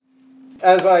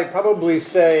As I probably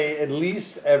say at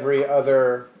least every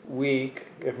other week,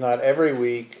 if not every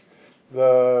week,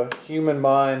 the human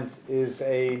mind is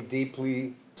a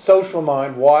deeply social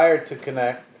mind wired to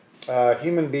connect.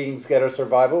 Human beings get a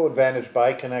survival advantage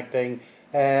by connecting.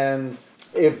 And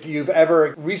if you've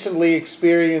ever recently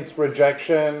experienced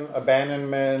rejection,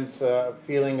 abandonment,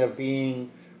 feeling of being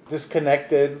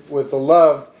disconnected with the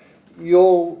loved,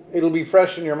 it'll be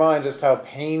fresh in your mind just how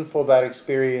painful that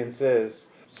experience is.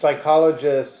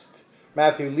 Psychologist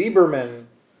Matthew Lieberman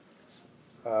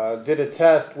did a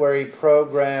test where he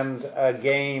programmed a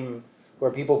game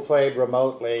where people played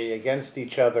remotely against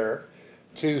each other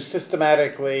to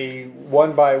systematically,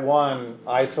 one by one,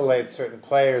 isolate certain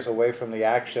players away from the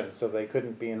action so they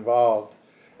couldn't be involved.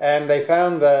 And they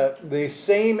found that the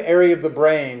same area of the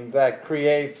brain that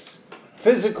creates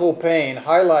physical pain,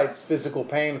 highlights physical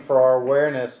pain for our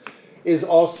awareness, is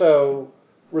also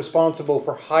responsible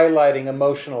for highlighting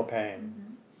emotional pain.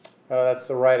 That's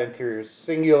the right anterior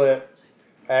cingulate.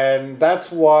 And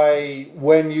that's why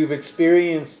when you've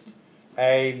experienced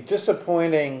a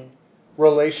disappointing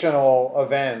relational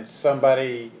event,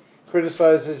 somebody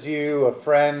criticizes you, a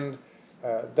friend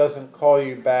doesn't call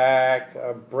you back,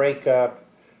 a breakup,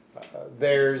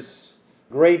 there's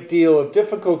a great deal of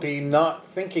difficulty not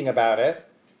thinking about it.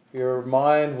 Your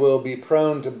mind will be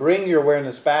prone to bring your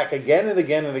awareness back again and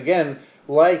again and again,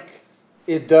 like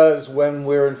it does when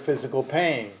we're in physical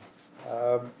pain.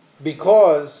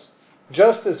 Because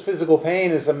just as physical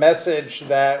pain is a message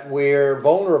that we're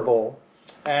vulnerable,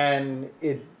 and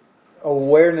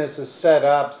awareness is set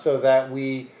up so that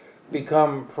we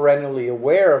become perennially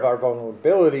aware of our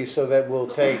vulnerability so that we'll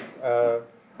take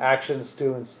actions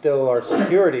to instill our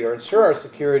security or ensure our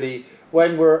security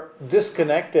when we're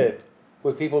disconnected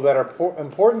with people that are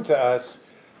important to us.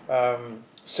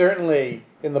 Certainly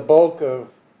in the bulk of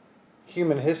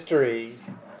human history,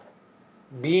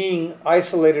 being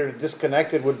isolated or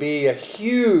disconnected would be a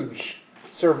huge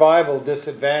survival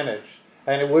disadvantage.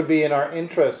 And it would be in our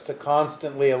interest to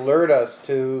constantly alert us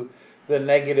to the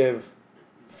negative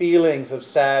feelings of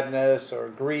sadness or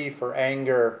grief or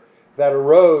anger that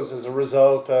arose as a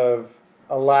result of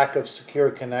a lack of secure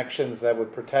connections that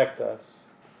would protect us.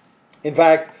 In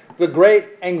fact, the great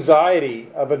anxiety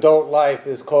of adult life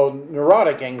is called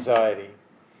neurotic anxiety.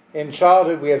 In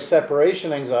childhood, we have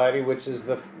separation anxiety, which is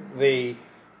the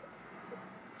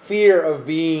fear of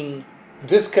being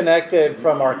disconnected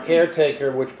from our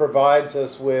caretaker, which provides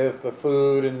us with the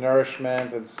food and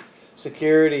nourishment and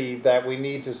security that we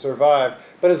need to survive.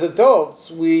 But as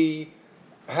adults, we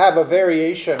have a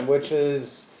variation, which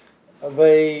is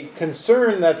the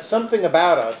concern that something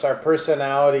about us, our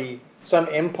personality, some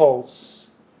impulse,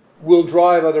 will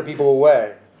drive other people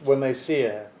away when they see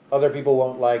it. Other people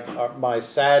won't like my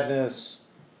sadness.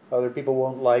 Other people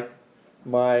won't like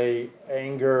my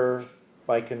anger,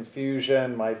 my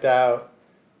confusion, my doubt.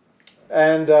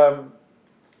 And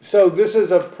so this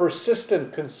is a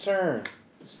persistent concern,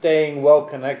 staying well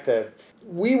connected.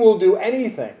 We will do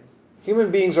anything.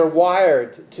 Human beings are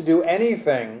wired to do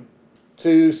anything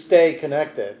to stay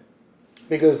connected,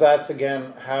 because that's,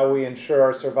 again, how we ensure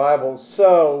our survival.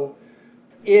 So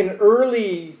in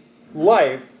early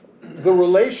life, the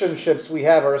relationships we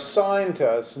have are assigned to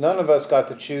us. None of us got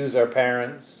to choose our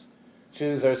parents,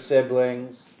 choose our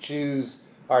siblings, choose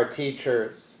our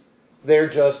teachers. They're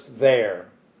just there,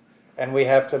 and we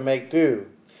have to make do.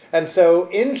 And so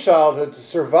in childhood, to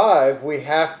survive, we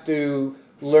have to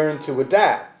learn to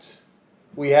adapt.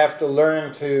 We have to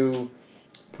learn to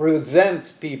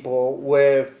present people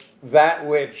with that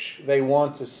which they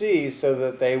want to see so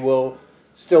that they will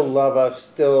still love us,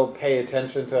 still pay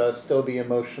attention to us, still be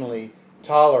emotionally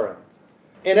tolerant.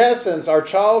 In essence, our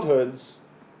childhoods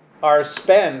are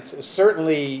spent,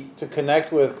 certainly to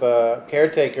connect with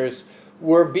caretakers,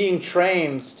 we're being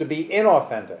trained to be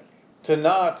inauthentic, to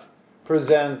not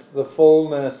present the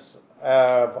fullness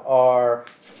of our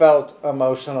felt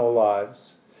emotional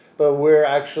lives, but we're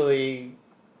actually,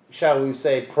 shall we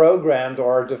say, programmed,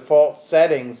 or our default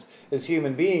settings as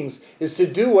human beings is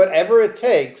to do whatever it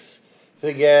takes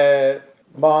to get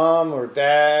mom or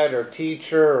dad or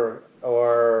teacher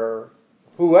or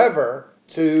whoever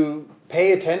to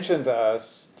pay attention to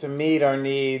us, to meet our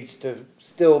needs, to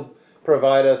still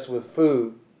provide us with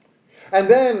food. And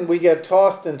then we get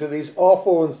tossed into these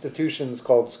awful institutions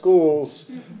called schools,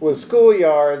 with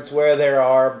schoolyards where there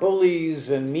are bullies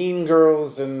and mean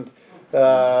girls and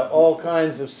all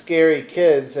kinds of scary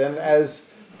kids. And as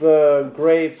the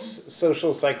great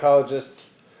social psychologist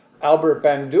Albert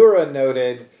Bandura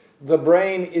noted, the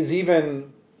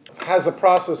brain has a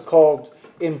process called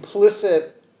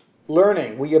implicit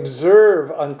learning. We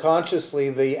observe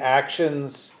unconsciously the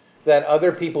actions that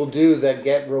other people do that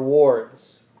get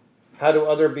rewards? How do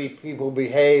other people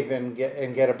behave and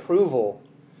get approval?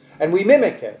 And we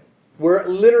mimic it. We're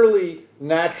literally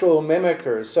natural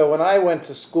mimickers. So when I went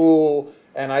to school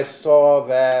and I saw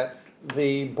that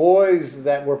the boys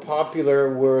that were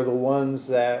popular were the ones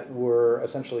that were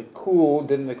essentially cool,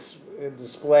 didn't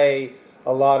display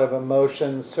a lot of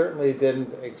emotions, certainly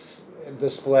didn't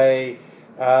display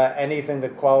anything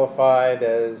that qualified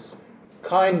as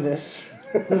kindness,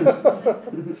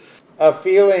 a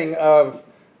feeling of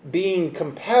being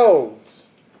compelled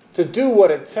to do what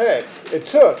it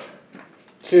took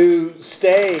to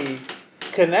stay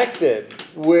connected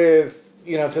with,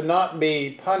 to not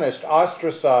be punished,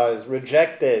 ostracized,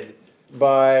 rejected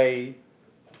by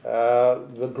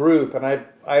the group. And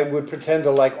I would pretend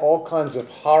to like all kinds of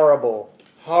horrible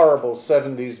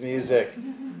 70s music.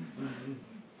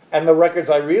 And the records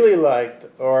I really liked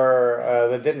or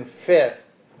that didn't fit,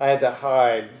 I had to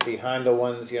hide behind the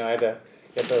ones, I had to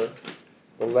get the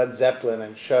Led Zeppelin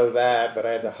and show that, but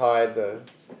I had to hide the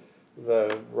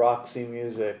Roxy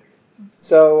music.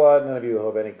 So none of you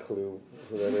have any clue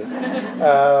who that is.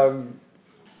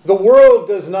 The world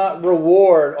does not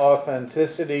reward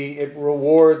authenticity, it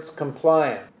rewards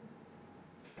compliance.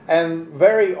 And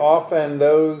very often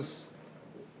those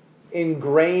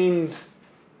ingrained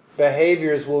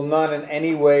behaviors will not in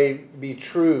any way be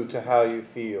true to how you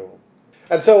feel.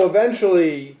 And so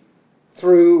eventually,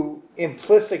 through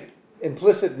implicit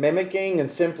mimicking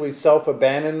and simply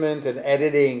self-abandonment and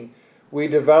editing, we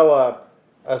develop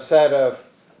a set of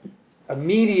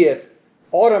immediate,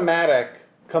 automatic,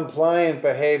 compliant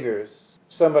behaviors.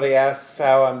 Somebody asks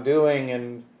how I'm doing,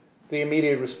 and the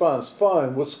immediate response,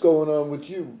 fine, what's going on with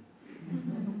you?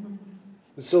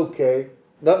 It's okay,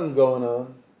 nothing going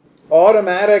on.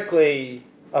 Automatically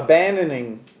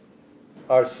abandoning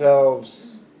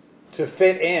ourselves to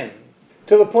fit in,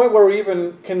 to the point where we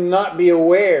even cannot be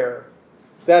aware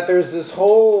that there's this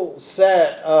whole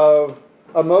set of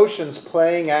emotions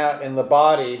playing out in the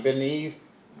body beneath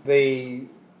the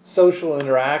social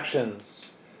interactions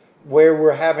where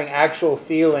we're having actual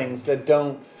feelings that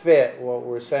don't fit what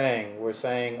we're saying. We're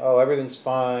saying, oh, everything's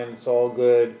fine, it's all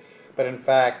good, but in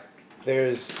fact,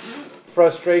 there's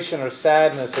frustration or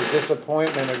sadness or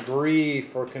disappointment or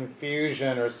grief or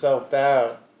confusion or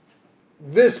self-doubt.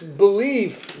 This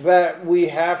belief that we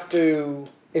have to,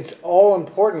 it's all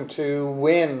important to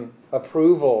win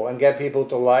approval and get people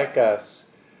to like us.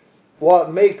 While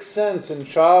it makes sense in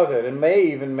childhood, it may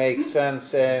even make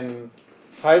sense in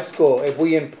high school, if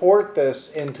we import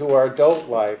this into our adult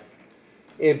life,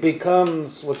 it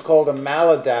becomes what's called a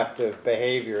maladaptive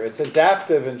behavior. It's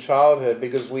adaptive in childhood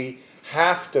because we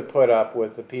have to put up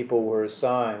with the people we're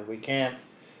assigned. We can't,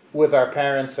 with our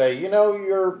parents, say,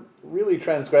 you're really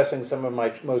transgressing some of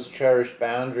my most cherished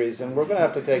boundaries, and we're going to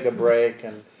have to take a break,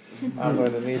 and I'm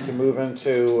going to need to move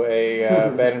into a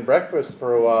bed and breakfast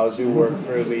for a while as you work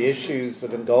through the issues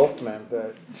of engulfment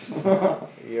that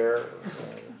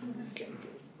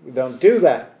we don't do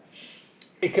that.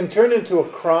 It can turn into a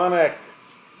chronic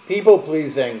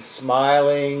people-pleasing,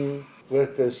 smiling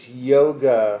with this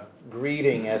yoga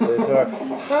greeting at the door.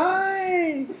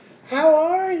 Hi, how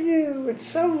are you?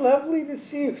 It's so lovely to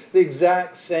see you. The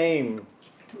exact same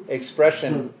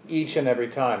expression each and every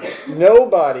time.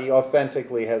 Nobody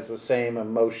authentically has the same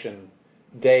emotion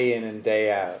day in and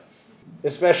day out,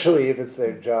 especially if it's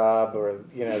their job or,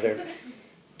 they're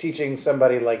teaching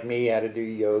somebody like me how to do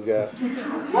yoga.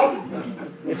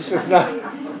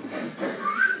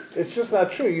 It's just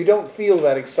not true. You don't feel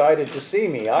that excited to see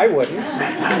me. I wouldn't.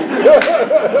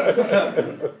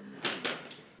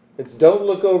 It's don't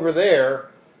look over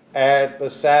there at the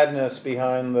sadness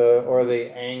behind or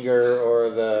the anger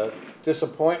or the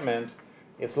disappointment.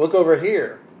 It's look over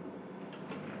here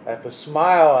at the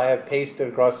smile I have pasted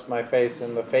across my face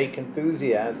and the fake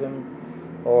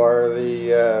enthusiasm or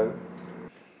the...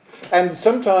 And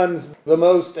sometimes the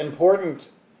most important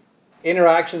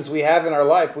interactions we have in our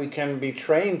life, we can be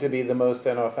trained to be the most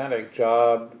inauthentic.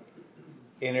 Job,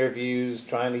 interviews,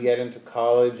 trying to get into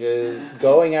colleges,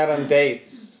 going out on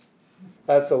dates.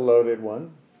 That's a loaded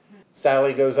one.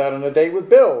 Sally goes out on a date with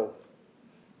Bill.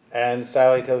 And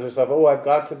Sally tells herself, oh, I've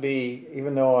got to be,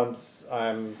 even though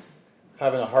I'm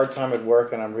having a hard time at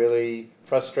work and I'm really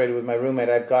frustrated with my roommate,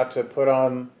 I've got to put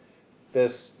on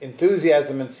this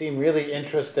enthusiasm and seem really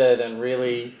interested and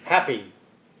really happy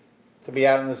to be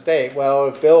out on this date. Well,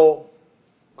 if Bill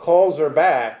calls her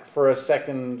back for a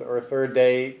second or third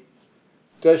date,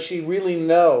 does she really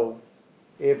know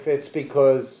if it's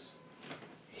because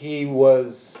he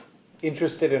was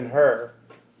interested in her,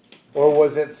 or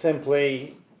was it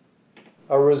simply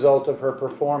a result of her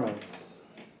performance?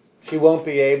 she won't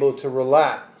be able to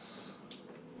relax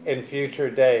in future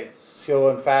days. She'll,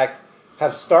 in fact,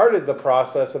 have started the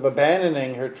process of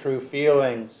abandoning her true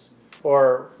feelings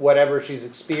or whatever she's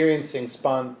experiencing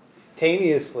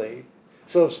spontaneously.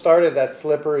 She'll have started that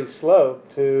slippery slope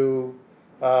to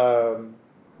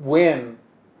win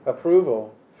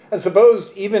approval. And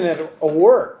suppose even at a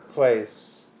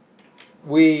workplace,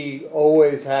 we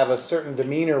always have a certain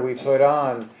demeanor we put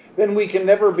on, then we can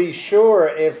never be sure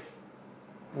if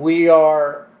we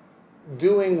are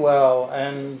doing well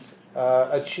and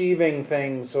achieving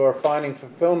things or finding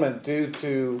fulfillment due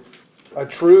to a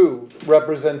true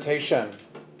representation,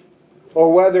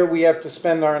 or whether we have to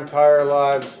spend our entire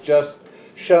lives just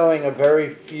showing a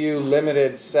very few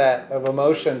limited set of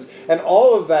emotions. And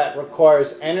all of that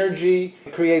requires energy.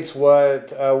 It creates what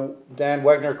Dan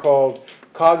Wegner called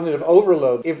cognitive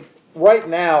overload. If right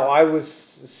now I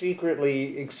was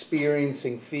secretly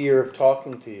experiencing fear of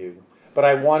talking to you, but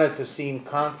I wanted to seem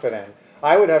confident,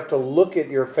 I would have to look at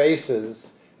your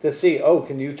faces to see, oh,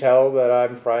 can you tell that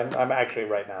I'm frightened? I'm actually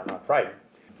right now not frightened.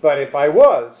 But if I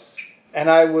was, and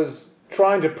I was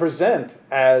trying to present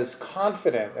as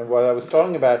confident in what I was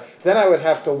talking about, then I would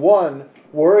have to, one,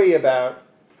 worry about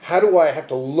how do I have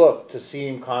to look to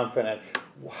seem confident?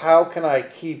 How can I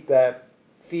keep that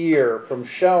fear from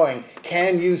showing?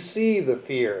 Can you see the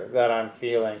fear that I'm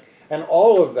feeling? And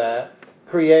all of that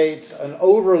creates an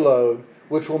overload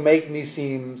which will make me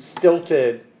seem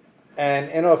stilted and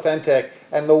inauthentic.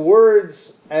 And the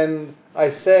words and I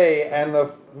say and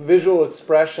the visual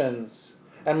expressions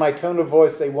and my tone of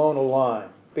voice, they won't align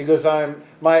because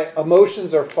my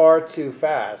emotions are far too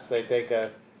fast. They take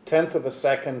a tenth of a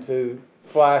second to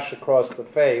flash across the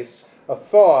face. A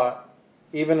thought,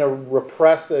 even a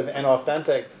repressive and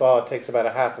authentic thought, takes about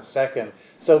a half a second.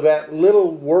 So that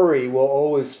little worry will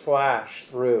always flash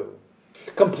through.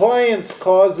 Compliance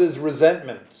causes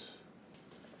resentment.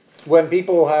 When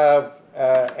people have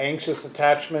anxious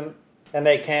attachment and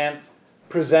they can't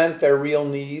present their real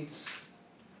needs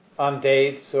on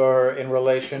dates or in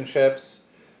relationships,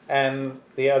 and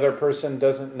the other person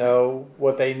doesn't know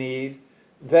what they need,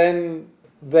 then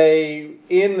they,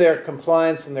 in their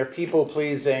compliance and their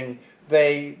people-pleasing,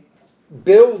 they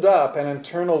build up an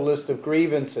internal list of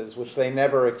grievances which they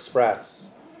never express.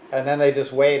 And then they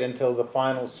just wait until the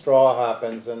final straw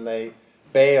happens and they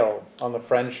bail on the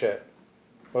friendship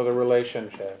or the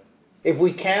relationship. If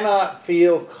we cannot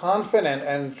feel confident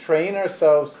and train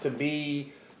ourselves to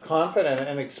be confident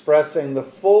in expressing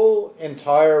the full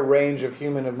entire range of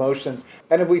human emotions,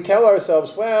 and if we tell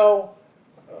ourselves, well,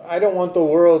 I don't want the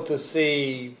world to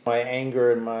see my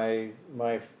anger and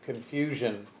my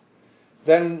confusion,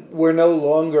 then we're no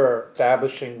longer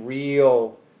establishing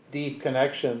real deep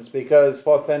connections, because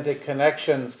authentic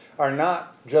connections are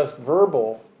not just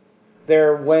verbal.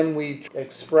 They're when we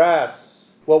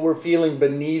express what we're feeling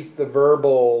beneath the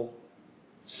verbal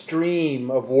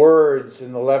stream of words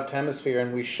in the left hemisphere,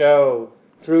 and we show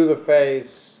through the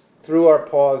face, through our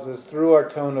pauses, through our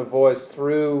tone of voice,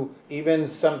 through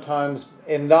even sometimes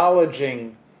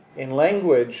acknowledging in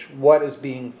language what is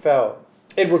being felt.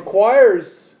 It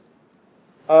requires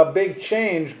a big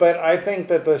change, but I think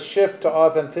that the shift to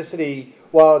authenticity,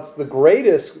 while it's the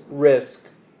greatest risk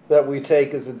that we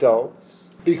take as adults,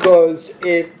 because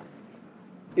it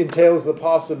entails the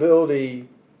possibility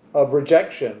of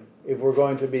rejection if we're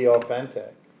going to be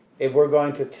authentic, if we're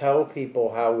going to tell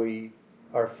people how we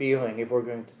are feeling, if we're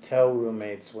going to tell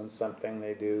roommates when something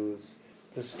they do is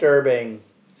disturbing,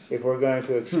 if we're going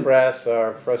to express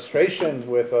our frustration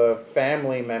with a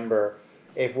family member,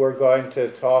 if we're going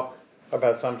to talk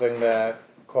about something that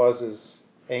causes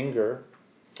anger.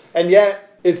 And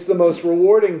yet, it's the most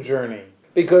rewarding journey,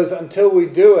 because until we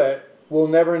do it, we'll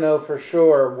never know for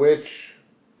sure which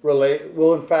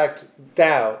we'll in fact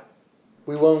doubt.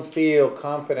 We won't feel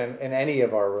confident in any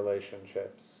of our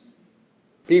relationships.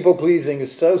 People-pleasing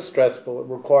is so stressful. It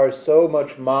requires so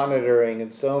much monitoring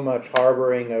and so much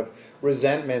harboring of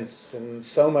resentments and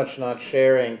so much not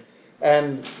sharing.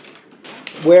 And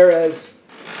whereas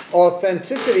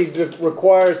authenticity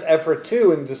requires effort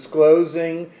too in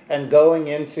disclosing and going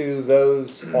into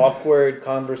those awkward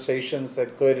conversations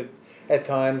that could at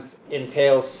times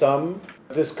entail some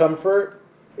discomfort.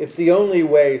 It's the only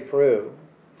way through.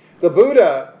 The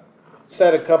Buddha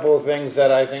said a couple of things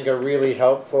that I think are really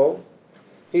helpful.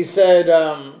 He said,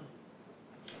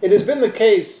 it has been the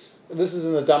case, this is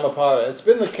in the Dhammapada, it's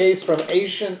been the case from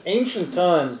ancient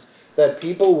times that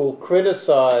people will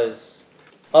criticize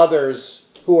others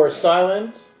who are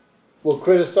silent, will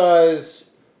criticize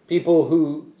people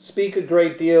who speak a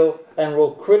great deal, and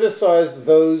will criticize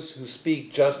those who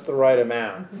speak just the right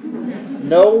amount.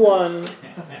 No one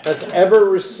has ever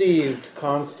received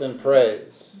constant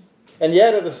praise. And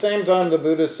yet at the same time, the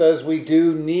Buddha says we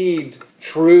do need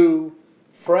true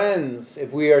friends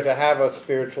if we are to have a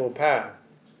spiritual path.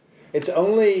 It's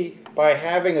only by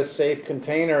having a safe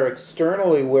container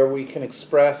externally where we can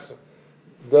express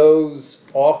those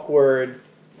awkward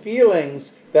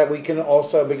feelings that we can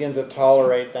also begin to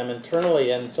tolerate them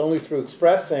internally. And it's only through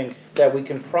expressing that we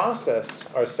can process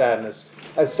our sadness.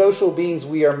 As social beings,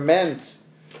 we are meant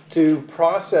to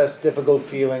process difficult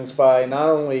feelings by not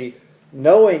only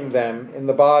knowing them in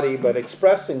the body, but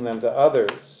expressing them to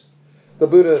others. The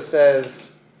Buddha says,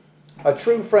 a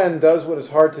true friend does what is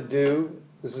hard to do.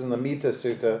 This is in the Metta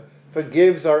Sutta.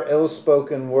 Forgives our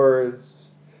ill-spoken words,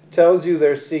 tells you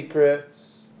their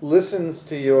secrets, listens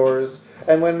to yours,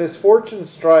 and when misfortune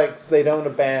strikes, they don't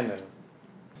abandon.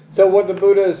 So what the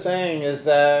Buddha is saying is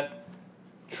that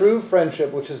true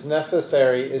friendship, which is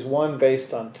necessary, is one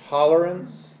based on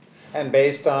tolerance and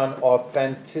based on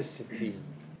authenticity.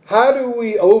 How do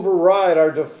we override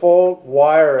our default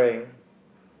wiring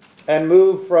and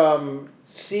move from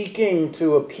seeking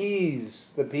to appease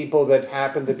the people that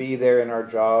happen to be there in our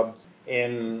jobs,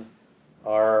 in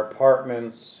our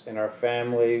apartments, in our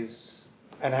families?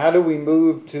 And how do we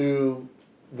move to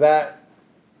that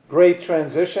great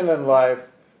transition in life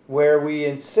where we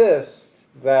insist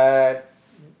that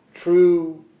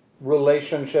true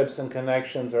relationships and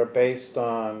connections are based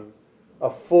on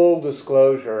a full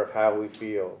disclosure of how we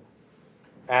feel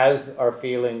as our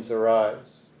feelings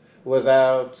arise,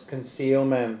 without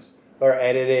concealment or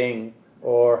editing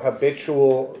or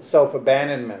habitual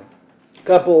self-abandonment? A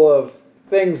couple of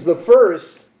things. The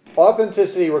first,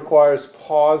 authenticity requires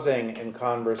pausing in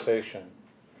conversation.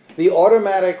 The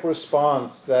automatic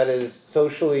response that is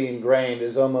socially ingrained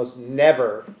is almost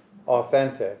never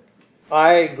authentic.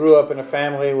 I grew up in a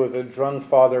family with a drunk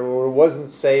father where it wasn't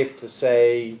safe to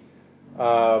say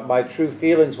my true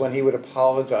feelings when he would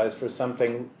apologize for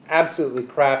something absolutely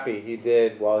crappy he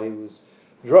did while he was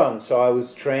drunk. So I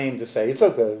was trained to say, it's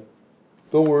okay,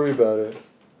 don't worry about it.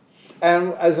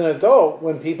 And as an adult,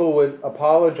 when people would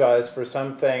apologize for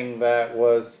something that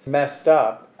was messed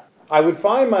up, I would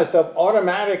find myself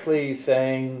automatically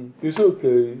saying, it's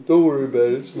okay, don't worry about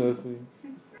it, it's nothing.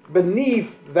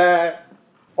 Beneath that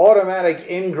automatic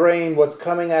ingrained what's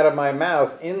coming out of my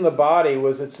mouth in the body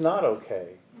was, it's not okay.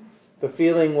 The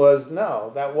feeling was,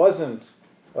 no, that wasn't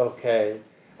okay.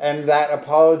 And that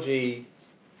apology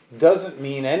doesn't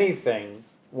mean anything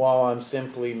while I'm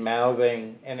simply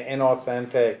mouthing an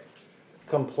inauthentic,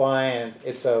 compliant,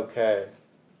 it's okay.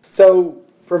 So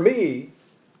for me,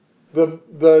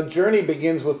 the journey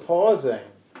begins with pausing,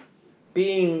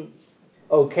 being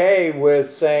okay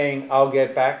with saying, I'll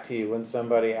get back to you when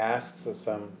somebody asks us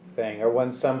something, or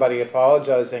when somebody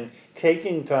apologizing,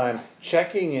 taking time,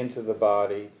 checking into the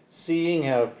body, seeing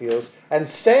how it feels, and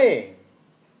saying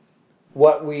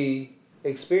what we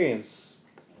experience,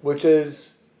 which is,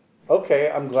 okay,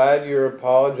 I'm glad you're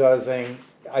apologizing.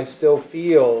 I still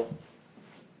feel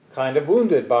kind of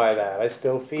wounded by that. I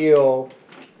still feel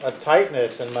a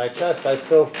tightness in my chest. I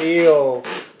still feel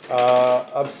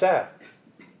upset.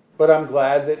 But I'm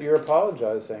glad that you're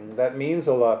apologizing. That means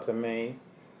a lot to me.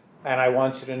 And I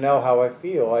want you to know how I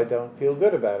feel. I don't feel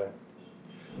good about it.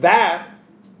 That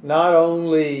not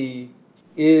only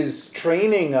is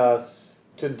training us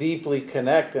to deeply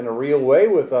connect in a real way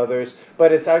with others,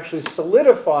 but it's actually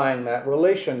solidifying that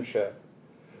relationship.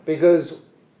 Because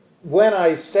when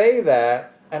I say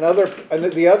that, and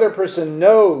the other person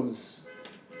knows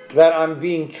that I'm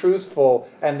being truthful,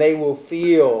 and they will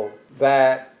feel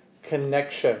that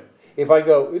connection. If I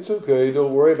go, it's okay,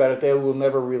 don't worry about it, they will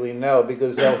never really know,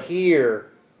 because they'll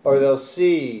hear or they'll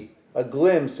see a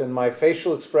glimpse in my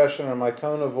facial expression or my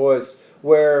tone of voice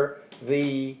where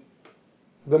the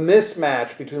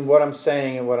mismatch between what I'm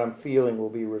saying and what I'm feeling will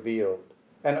be revealed.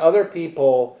 And other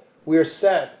people, we're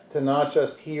set to not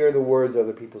just hear the words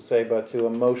other people say, but to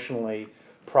emotionally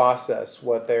process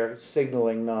what they're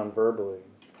signaling non-verbally.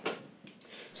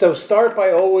 So start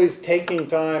by always taking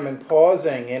time and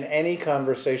pausing in any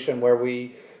conversation where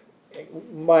we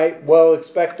might well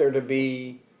expect there to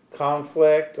be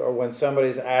conflict, or when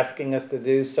somebody's asking us to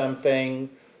do something,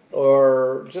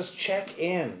 or just check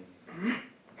in.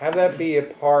 Have that be a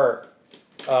part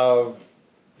of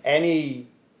any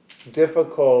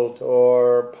difficult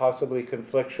or possibly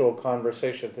conflictual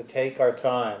conversation, to take our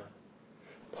time.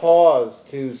 Pause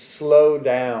to slow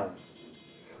down.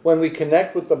 When we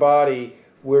connect with the body,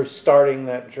 we're starting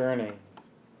that journey.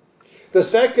 The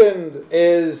second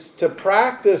is to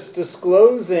practice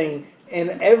disclosing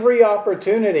in every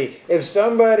opportunity. If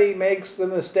somebody makes the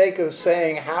mistake of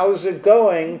saying, "How's it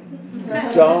going?"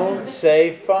 don't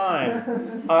say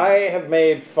fine. I have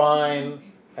made fine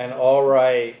and all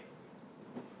right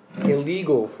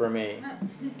illegal for me.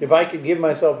 If I could give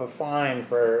myself a fine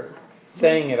for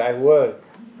saying it, I would.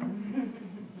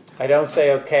 I don't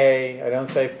say okay, I don't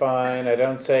say fine, I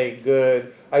don't say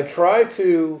good. I try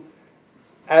to,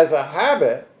 as a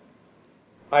habit,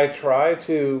 I try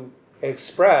to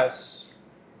express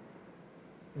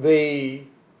the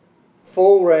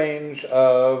full range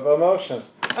of emotions.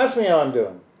 Ask me how I'm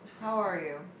doing. How are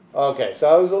you? Okay, so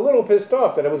I was a little pissed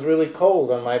off that it was really cold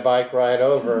on my bike ride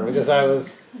over because I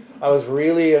was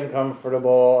really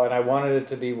uncomfortable and I wanted it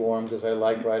to be warm because I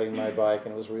like riding my bike,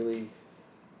 and it was really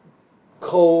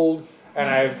cold, and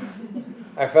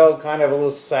I felt kind of a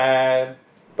little sad,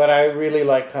 but I really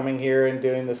like coming here and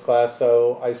doing this class,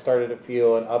 so I started to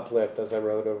feel an uplift as I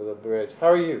rode over the bridge. How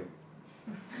are you?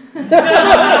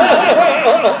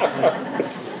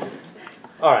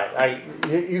 All right, I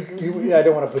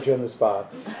don't want to put you on the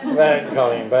spot,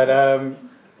 Colleen, but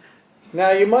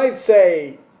now you might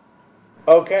say,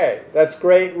 okay, that's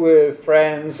great with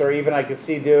friends, or even I could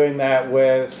see doing that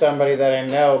with somebody that I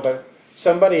know, but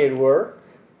somebody at work?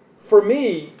 For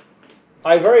me,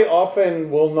 I very often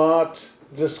will not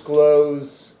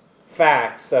disclose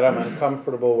facts that I'm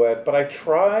uncomfortable with, but I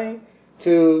try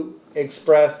to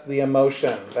express the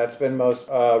emotion that's been most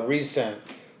recent.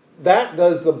 That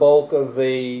does the bulk of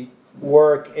the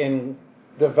work in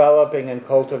developing and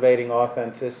cultivating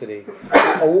authenticity.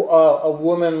 A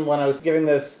woman, when I was giving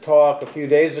this talk a few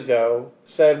days ago,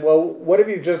 said, "Well, what have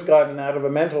you just gotten out of a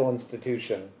mental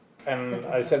institution?" And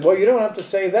I said, "Well, you don't have to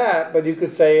say that, but you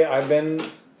could say, I've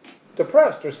been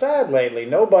depressed or sad lately."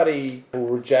 Nobody will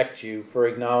reject you for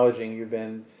acknowledging you've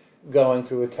been going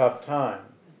through a tough time.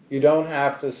 You don't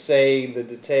have to say the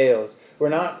details.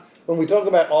 When we talk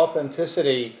about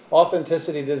authenticity,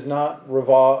 authenticity does not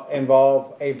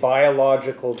involve a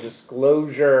biological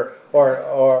disclosure or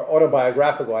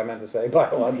autobiographical, I meant to say.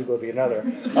 Biological would be another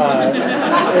issue. But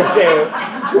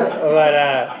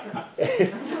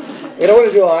we don't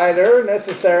want to do either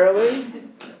necessarily.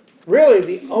 Really,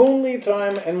 the only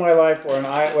time in my life when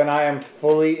I am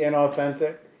fully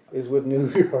inauthentic is with New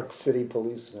York City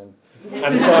policemen.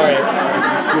 I'm sorry.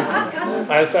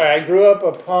 I'm sorry. I grew up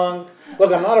a punk.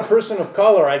 Look, I'm not a person of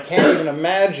color. I can't even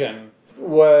imagine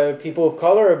what people of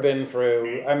color have been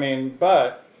through. I mean,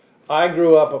 but I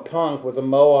grew up a punk with a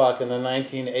mohawk in the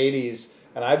 1980s,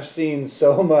 and I've seen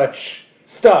so much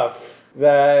stuff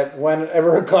that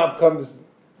whenever a cop comes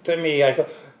to me, I go,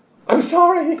 "I'm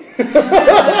sorry."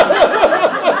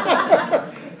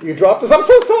 You dropped this. "I'm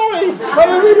so sorry. I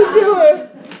didn't mean to do it.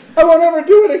 I won't ever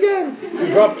do it again." "You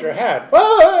dropped your hat."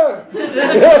 "Ah!"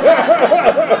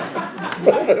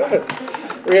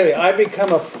 Really, I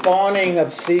become a fawning,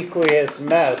 obsequious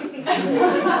mess.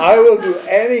 I will do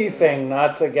anything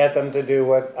not to get them to do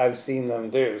what I've seen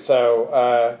them do. So,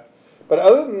 but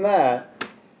other than that,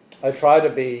 I try to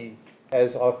be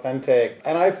as authentic.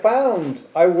 And I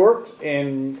worked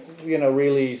in,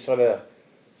 really sort of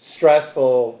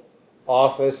stressful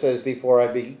offices before I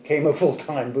became a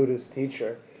full-time Buddhist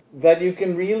teacher, that you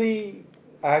can really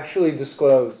actually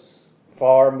disclose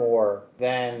far more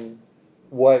than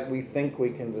what we think we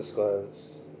can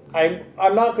disclose.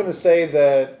 I'm not going to say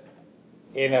that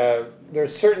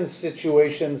there's certain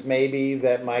situations maybe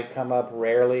that might come up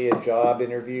rarely, a job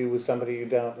interview with somebody you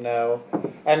don't know,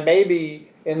 and maybe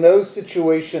in those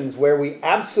situations where we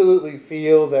absolutely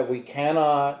feel that we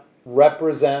cannot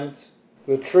represent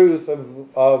the truth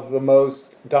of the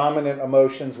most dominant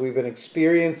emotions we've been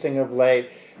experiencing of late,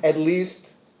 at least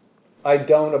I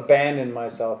don't abandon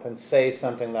myself and say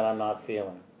something that I'm not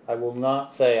feeling. I will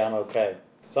not say I'm okay.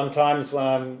 Sometimes when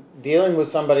I'm dealing with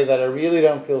somebody that I really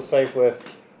don't feel safe with,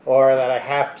 or that I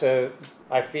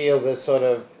feel this sort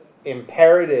of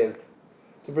imperative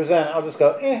to present, I'll just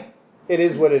go, it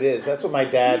is what it is. That's what my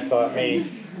dad taught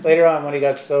me. Later on, when he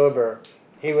got sober,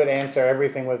 he would answer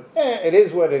everything with, it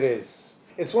is what it is.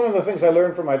 It's one of the things I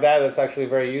learned from my dad that's actually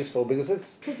very useful, because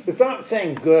it's not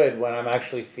saying good when I'm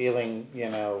actually feeling,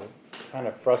 kind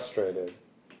of frustrated.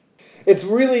 It's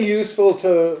really useful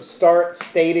to start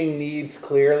stating needs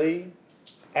clearly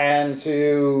and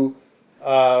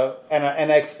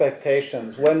and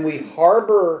expectations. When we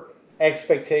harbor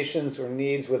expectations or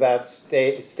needs without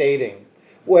stating,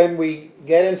 when we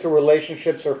get into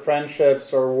relationships or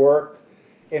friendships or work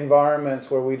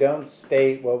environments where we don't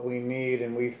state what we need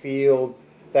and we feel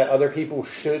that other people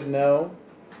should know,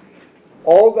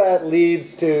 all that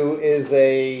leads to is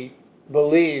a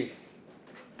belief,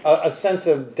 a sense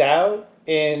of doubt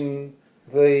in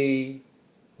the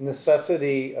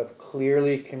necessity of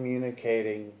clearly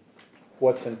communicating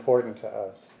what's important to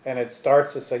us. And it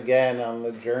starts us again on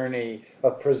the journey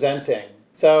of presenting.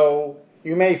 So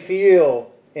you may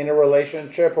feel in a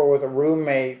relationship or with a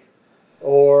roommate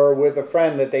or with a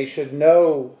friend that they should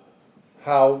know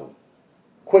how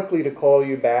quickly to call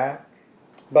you back.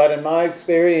 But in my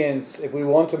experience, if we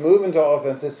want to move into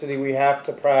authenticity, we have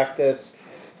to practice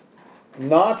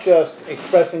not just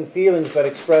expressing feelings, but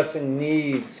expressing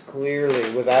needs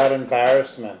clearly without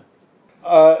embarrassment.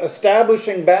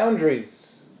 Establishing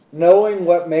boundaries, knowing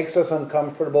what makes us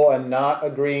uncomfortable and not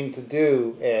agreeing to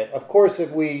do it. Of course,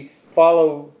 if we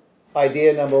follow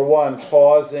idea number one,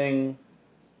 pausing,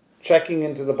 checking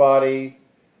into the body,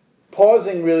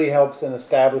 pausing really helps in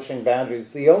establishing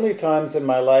boundaries. The only times in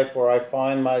my life where I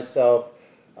find myself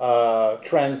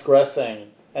transgressing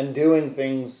and doing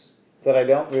things that I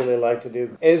don't really like to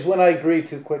do is when I agree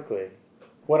too quickly.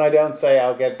 When I don't say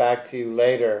I'll get back to you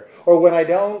later. Or when I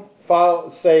don't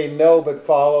say no but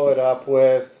follow it up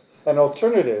with an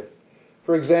alternative.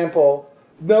 For example,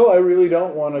 no, I really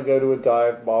don't want to go to a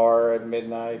dive bar at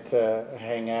midnight to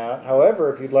hang out.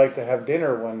 However, if you'd like to have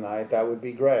dinner one night, that would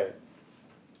be great.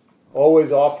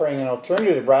 Always offering an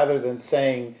alternative rather than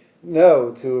saying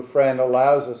no to a friend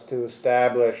allows us to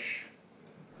establish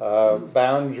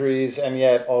boundaries and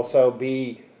yet also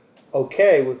be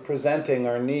okay with presenting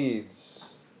our needs.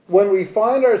 When we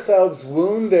find ourselves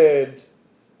wounded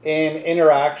in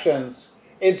interactions,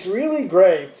 it's really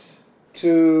great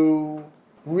to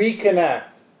reconnect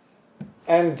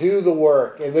and do the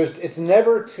work. It's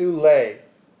never too late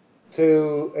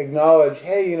to acknowledge,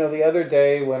 hey, the other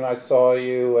day when I saw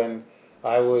you and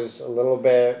I was a little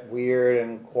bit weird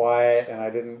and quiet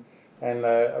and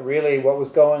really what was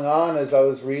going on is I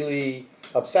was really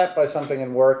upset by something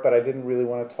in work, but I didn't really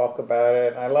want to talk about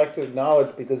it. And I like to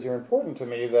acknowledge, because you're important to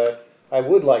me, that I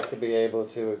would like to be able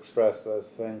to express those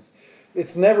things.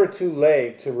 It's never too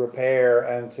late to repair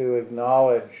and to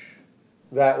acknowledge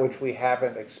that which we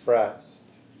haven't expressed.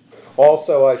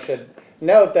 Also, I should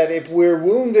note that if we're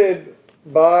wounded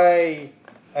by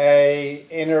an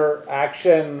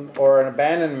interaction or an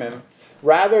abandonment,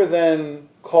 rather than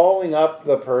calling up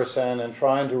the person and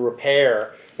trying to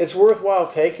repair, it's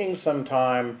worthwhile taking some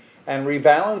time and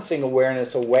rebalancing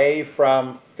awareness away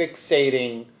from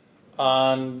fixating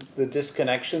on the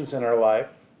disconnections in our life.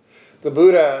 The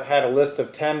Buddha had a list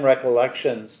of 10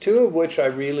 recollections, 2 of which I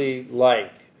really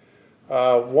like.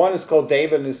 One is called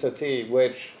Devanusati,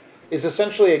 which is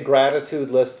essentially a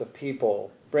gratitude list of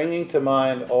people, bringing to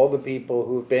mind all the people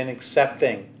who've been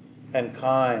accepting and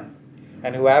kind,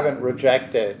 and who haven't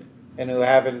rejected, and who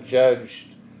haven't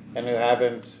judged, and who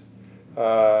haven't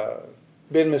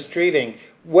been mistreating.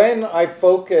 When I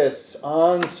focus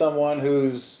on someone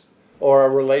or a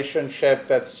relationship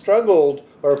that's struggled,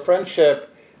 or a friendship,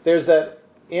 there's that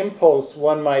impulse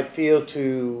one might feel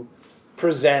to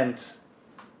present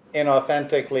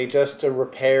inauthentically just to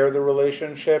repair the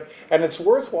relationship. And it's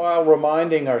worthwhile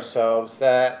reminding ourselves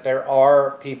that there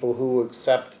are people who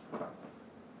accept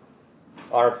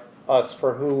us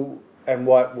for who and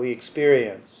what we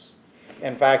experience.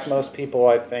 In fact, most people,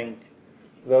 I think,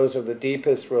 those are the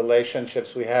deepest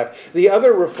relationships we have. The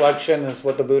other reflection is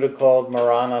what the Buddha called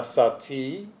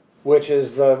Maranasati, which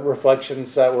is the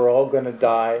reflections that we're all going to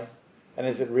die, and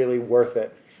is it really worth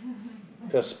it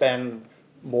to spend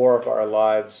more of our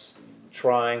lives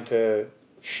trying to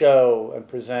show and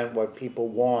present what people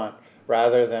want,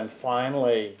 rather than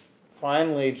finally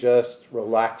just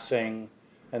relaxing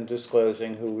and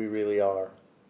disclosing who we really are.